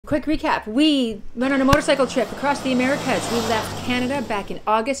quick recap. We went on a motorcycle trip across the Americas. We left Canada back in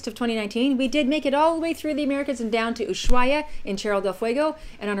August of 2019. We did make it all the way through the Americas and down to Ushuaia in Cerro del Fuego.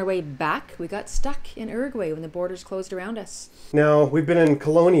 And on our way back, we got stuck in Uruguay when the borders closed around us. Now, we've been in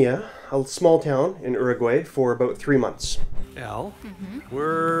Colonia, a small town in Uruguay, for about 3 months. Elle,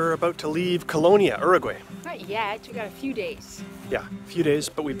 we're about to leave Colonia, Uruguay. Not yet. We got a few days. Yeah, a few days,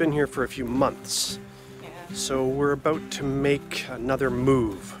 but we've been here for a few months. Yeah. So we're about to make another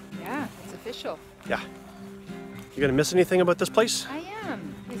move. Yeah, it's official. Yeah. You gonna miss anything about this place? I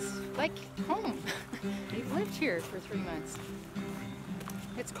am. It's like home. We've lived here for 3 months.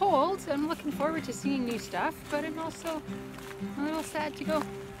 It's cold. I'm looking forward to seeing new stuff, but I'm also a little sad to go.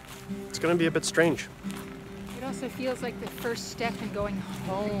 It's gonna be a bit strange. It also feels like the first step in going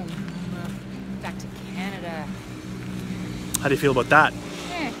home, back to Canada. How do you feel about that?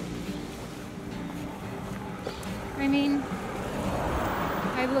 I mean,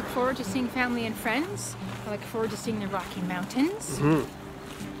 I look forward to seeing family and friends. I look forward to seeing the Rocky Mountains.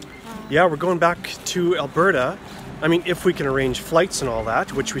 Yeah, we're going back to Alberta. I mean, if we can arrange flights and all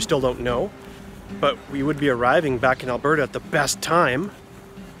that, which we still don't know. But we would be arriving back in Alberta at the best time,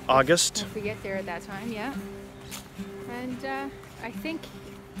 August. If we get there at that time, yeah. And I think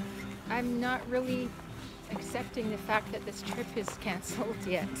I'm not really accepting the fact that this trip is cancelled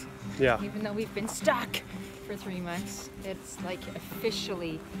yet. Yeah. Even though we've been stuck for 3 months, it's like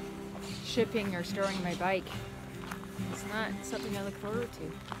officially shipping or storing my bike. It's not something I look forward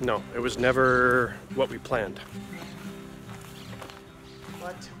to. No, it was never what we planned.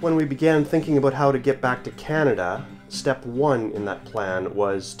 But when we began thinking about how to get back to Canada, step one in that plan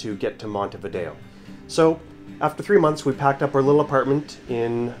was to get to Montevideo. So after 3 months, we packed up our little apartment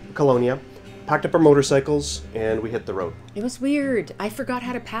in Colonia, packed up our motorcycles, and we hit the road. It was weird. I forgot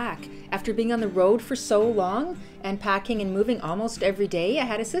how to pack. After being on the road for so long and packing and moving almost every day, I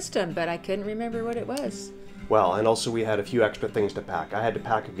had a system, but I couldn't remember what it was. Well, and also we had a few extra things to pack. I had to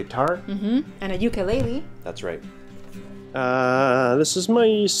pack a guitar. And a ukulele. That's right. This is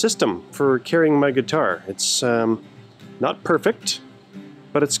my system for carrying my guitar. It's not perfect,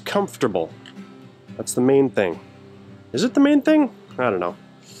 but it's comfortable. That's the main thing. Is it the main thing? I don't know.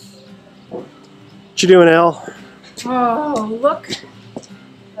 What you doing, Elle? Oh, look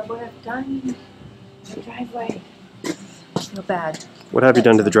at what I've done to the driveway. Not bad. What have you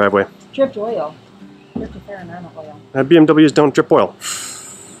done to the driveway? Dripped oil. Dripped a fair amount of oil. BMWs don't drip oil.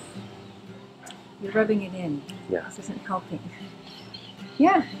 You're rubbing it in. Yeah. This isn't helping.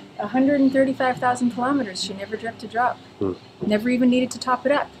 Yeah, 135,000 kilometers. She never dripped a drop. Never even needed to top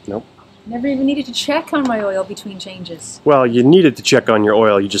it up. Nope. Never even needed to check on my oil between changes. Well, you needed to check on your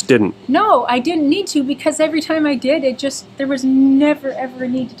oil, you just didn't. No, I didn't need to because every time I did, there was never ever a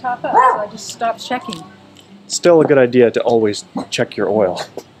need to top up. So I just stopped checking. Still a good idea to always check your oil.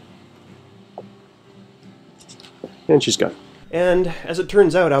 And she's gone. And as it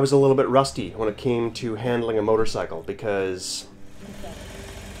turns out, I was a little bit rusty when it came to handling a motorcycle because...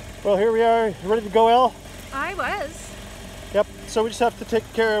 Well, here we are. You ready to go, Elle? I was. Yep, so we just have to take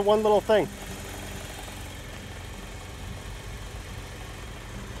care of one little thing.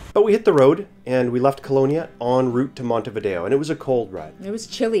 But we hit the road and we left Colonia en route to Montevideo, and it was a cold ride. It was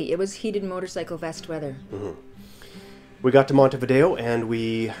chilly. It was heated motorcycle vest weather. We got to Montevideo and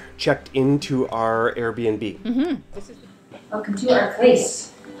we checked into our Airbnb. Welcome to our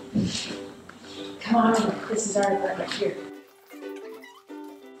place. Come on, this is our apartment here.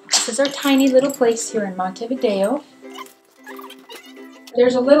 This is our tiny little place here in Montevideo.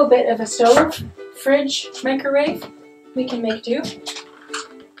 There's a little bit of a stove, fridge, microwave. We can make do.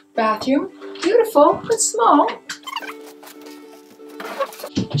 Bathroom. Beautiful, but small.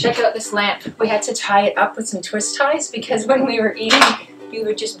 Check out this lamp. We had to tie it up with some twist ties because when we were eating, you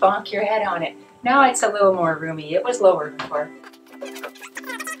would just bonk your head on it. Now it's a little more roomy. It was lower before.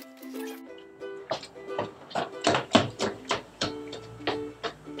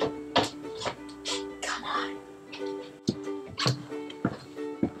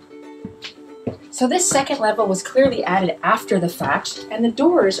 So this second level was clearly added after the fact, and the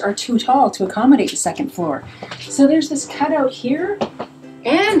doors are too tall to accommodate the second floor. So there's this cutout here,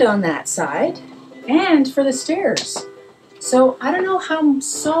 and on that side, and for the stairs. So I don't know how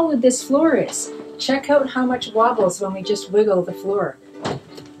solid this floor is. Check out how much wobbles when we just wiggle the floor.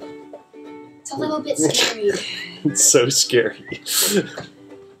 It's a little bit scary. It's so scary.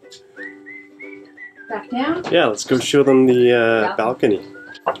 Back down? Yeah, let's go show them the balcony.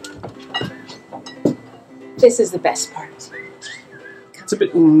 This is the best part. It's a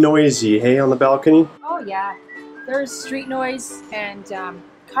bit noisy, hey, on the balcony? Oh yeah, there's street noise and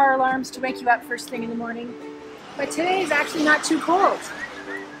car alarms to wake you up first thing in the morning. But today is actually not too cold.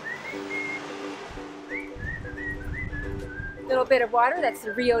 Little bit of water, that's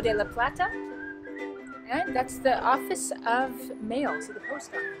the Rio de la Plata. And that's the Office of Mail, so the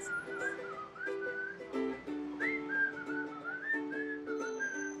post office.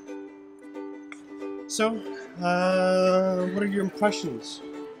 So, what are your impressions?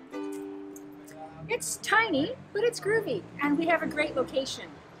 It's tiny, but it's groovy, and we have a great location.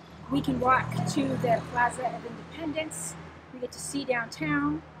 We can walk to the Plaza of Independence. We get to see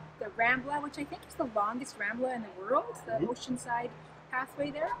downtown, the Rambla, which I think is the longest Rambla in the world, the oceanside pathway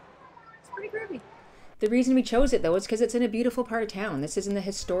there. It's pretty groovy. The reason we chose it, though, is because it's in a beautiful part of town. This is in the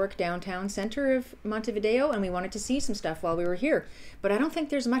historic downtown center of Montevideo, and we wanted to see some stuff while we were here. But I don't think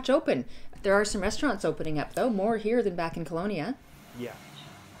there's much open. There are some restaurants opening up, though, more here than back in Colonia. Yeah.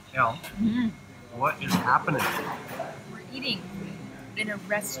 Elle, what is happening? We're eating in a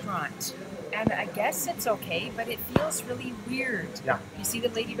restaurant, and I guess it's okay, but it feels really weird. Yeah. You see the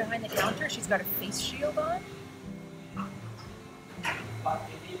lady behind the counter? She's got a face shield on.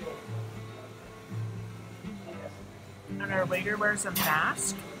 And our waiter wears a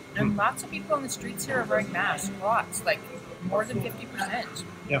mask, and lots of people on the streets here are wearing masks. Lots, like more than 50%.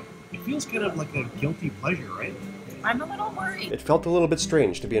 Yeah. It feels kind of like a guilty pleasure, right? I'm a little worried. It felt a little bit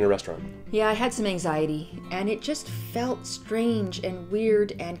strange to be in a restaurant. Yeah, I had some anxiety, and it just felt strange and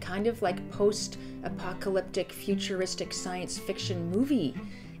weird and kind of like post-apocalyptic, futuristic science fiction movie.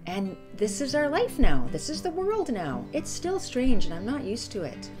 And this is our life now. This is the world now. It's still strange, and I'm not used to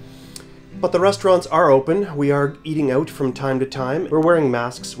it. But the restaurants are open. We are eating out from time to time. We're wearing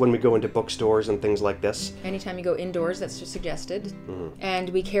masks when we go into bookstores and things like this. Anytime you go indoors, that's just suggested. And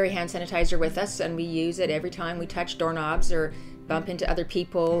we carry hand sanitizer with us, and we use it every time we touch doorknobs or bump into other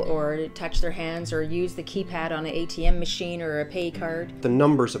people or touch their hands or use the keypad on an ATM machine or a pay card. The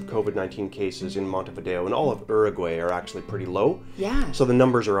numbers of COVID-19 cases in Montevideo and all of Uruguay are actually pretty low. Yeah. So the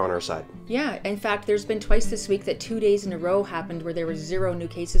numbers are on our side. Yeah, in fact, there's been twice this week that 2 days in a row happened where there were 0 new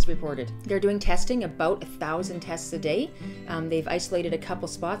cases reported. They're doing testing, about 1,000 tests a day. They've isolated a couple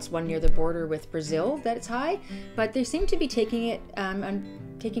spots, one near the border with Brazil that it's high, but they seem to be taking it and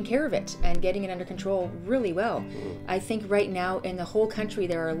taking care of it and getting it under control really well. I think right now in the whole country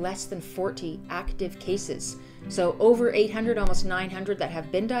there are less than 40 active cases. So over 800, almost 900 that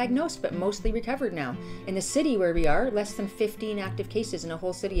have been diagnosed, but mostly recovered now. In the city where we are, less than 15 active cases in a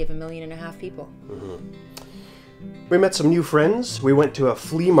whole city of 1.5 million people. We met some new friends. We went to a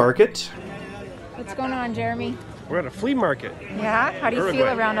flea market. What's going on, Jeremy? We're at a flea market. Yeah? How do you feel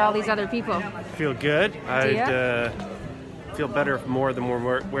around all these other people? Feel good. I'd feel better more than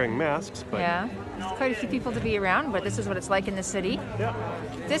we're wearing masks. But Yeah, there's quite a few people to be around, but this is what it's like in the city. Yeah.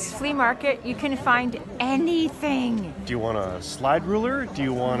 This flea market, you can find anything. Do you want a slide ruler? Do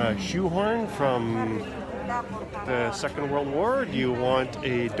you want a shoehorn from the Second World War? Do you want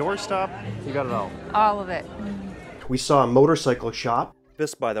a doorstop? You got it all. All of it. We saw a motorcycle shop.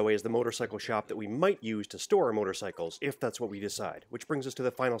 This, by the way, is the motorcycle shop that we might use to store our motorcycles, if that's what we decide. Which brings us to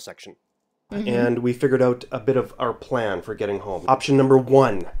the final section. And we figured out a bit of our plan for getting home. Option number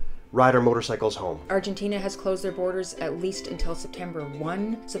 1, ride our motorcycles home. Argentina has closed their borders at least until September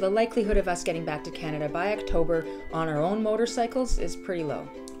 1, so the likelihood of us getting back to Canada by October on our own motorcycles is pretty low.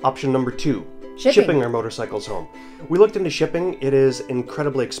 Option number 2, shipping our motorcycles home. We looked into shipping. It is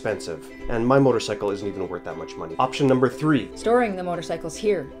incredibly expensive, and my motorcycle isn't even worth that much money. Option number 3, storing the motorcycles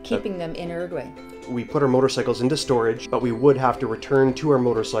here, keeping them in Uruguay. We put our motorcycles into storage, but we would have to return to our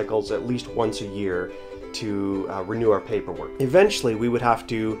motorcycles at least once a year to renew our paperwork. Eventually, we would have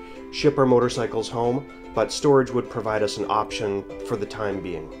to ship our motorcycles home, but storage would provide us an option for the time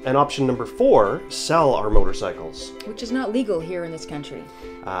being. And option number 4, sell our motorcycles. Which is not legal here in this country.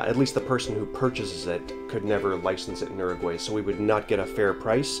 At least the person who purchases it could never license it in Uruguay, so we would not get a fair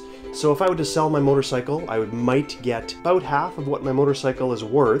price. So if I were to sell my motorcycle, I might get about half of what my motorcycle is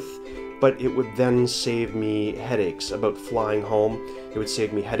worth, but it would then save me headaches about flying home. It would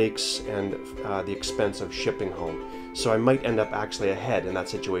save me headaches and the expense of shipping home. So I might end up actually ahead in that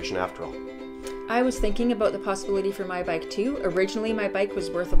situation after all. I was thinking about the possibility for my bike too. Originally my bike was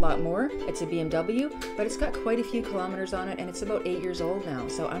worth a lot more. It's a BMW, but it's got quite a few kilometers on it and it's about 8 years old now,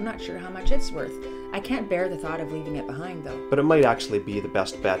 so I'm not sure how much it's worth. I can't bear the thought of leaving it behind though. But it might actually be the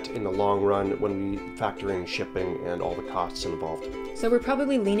best bet in the long run when we factor in shipping and all the costs involved. So we're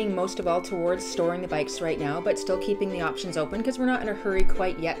probably leaning most of all towards storing the bikes right now, but still keeping the options open because we're not in a hurry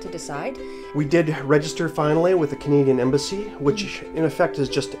quite yet to decide. We did register finally with the Canadian Embassy, which in effect is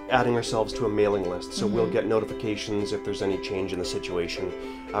just adding ourselves to a mailing list, so we'll get notifications if there's any change in the situation.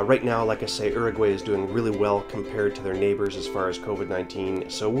 Right now, like I say, Uruguay is doing really well compared to their neighbors as far as COVID-19,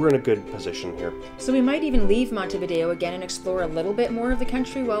 so we're in a good position here. So we might even leave Montevideo again and explore a little bit more of the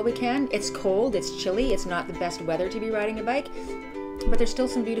country while we can. It's cold, it's chilly, it's not the best weather to be riding a bike, but there's still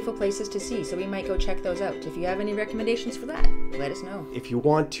some beautiful places to see, so we might go check those out. If you have any recommendations for that, let us know. If you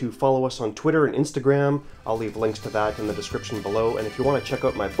want to follow us on Twitter and Instagram, I'll leave links to that in the description below. And if you want to check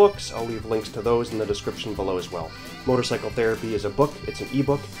out my books, I'll leave links to those in the description below as well. Motorcycle Therapy is a book, it's an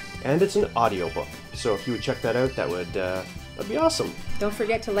ebook, and it's an audiobook. So if you would check that out, that'd be awesome. Don't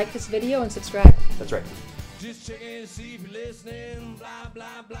forget to like this video and subscribe. That's right. Just checking to see if you're listening, blah,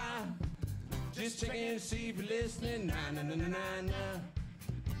 blah, blah. Just checking to see if you're listening, nah, nah, nah, nah, nah, nah.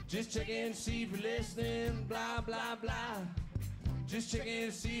 Just checking to see if you're listening, blah, blah, blah. Just checking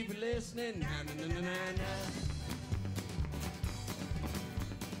to see if you're listening, nah, nah, nah, nah, nah, nah.